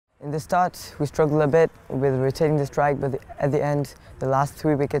In the start, we struggled a bit with rotating the strike, but at the end, the last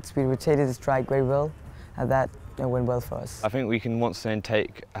 3 wickets, we rotated the strike very well, and that went well for us. I think we can once again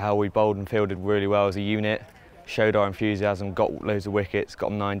take how we bowled and fielded really well as a unit, showed our enthusiasm, got loads of wickets, got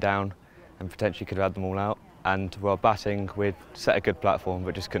them 9 down, and potentially could have had them all out. And while batting, we'd set a good platform,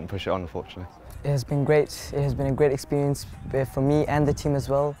 but just couldn't push it on, unfortunately. It has been great. It has been a great experience for me and the team as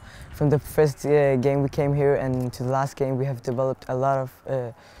well. From the first game we came here and to the last game, we have developed a lot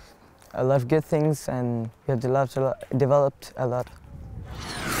of good things, and we have developed a lot.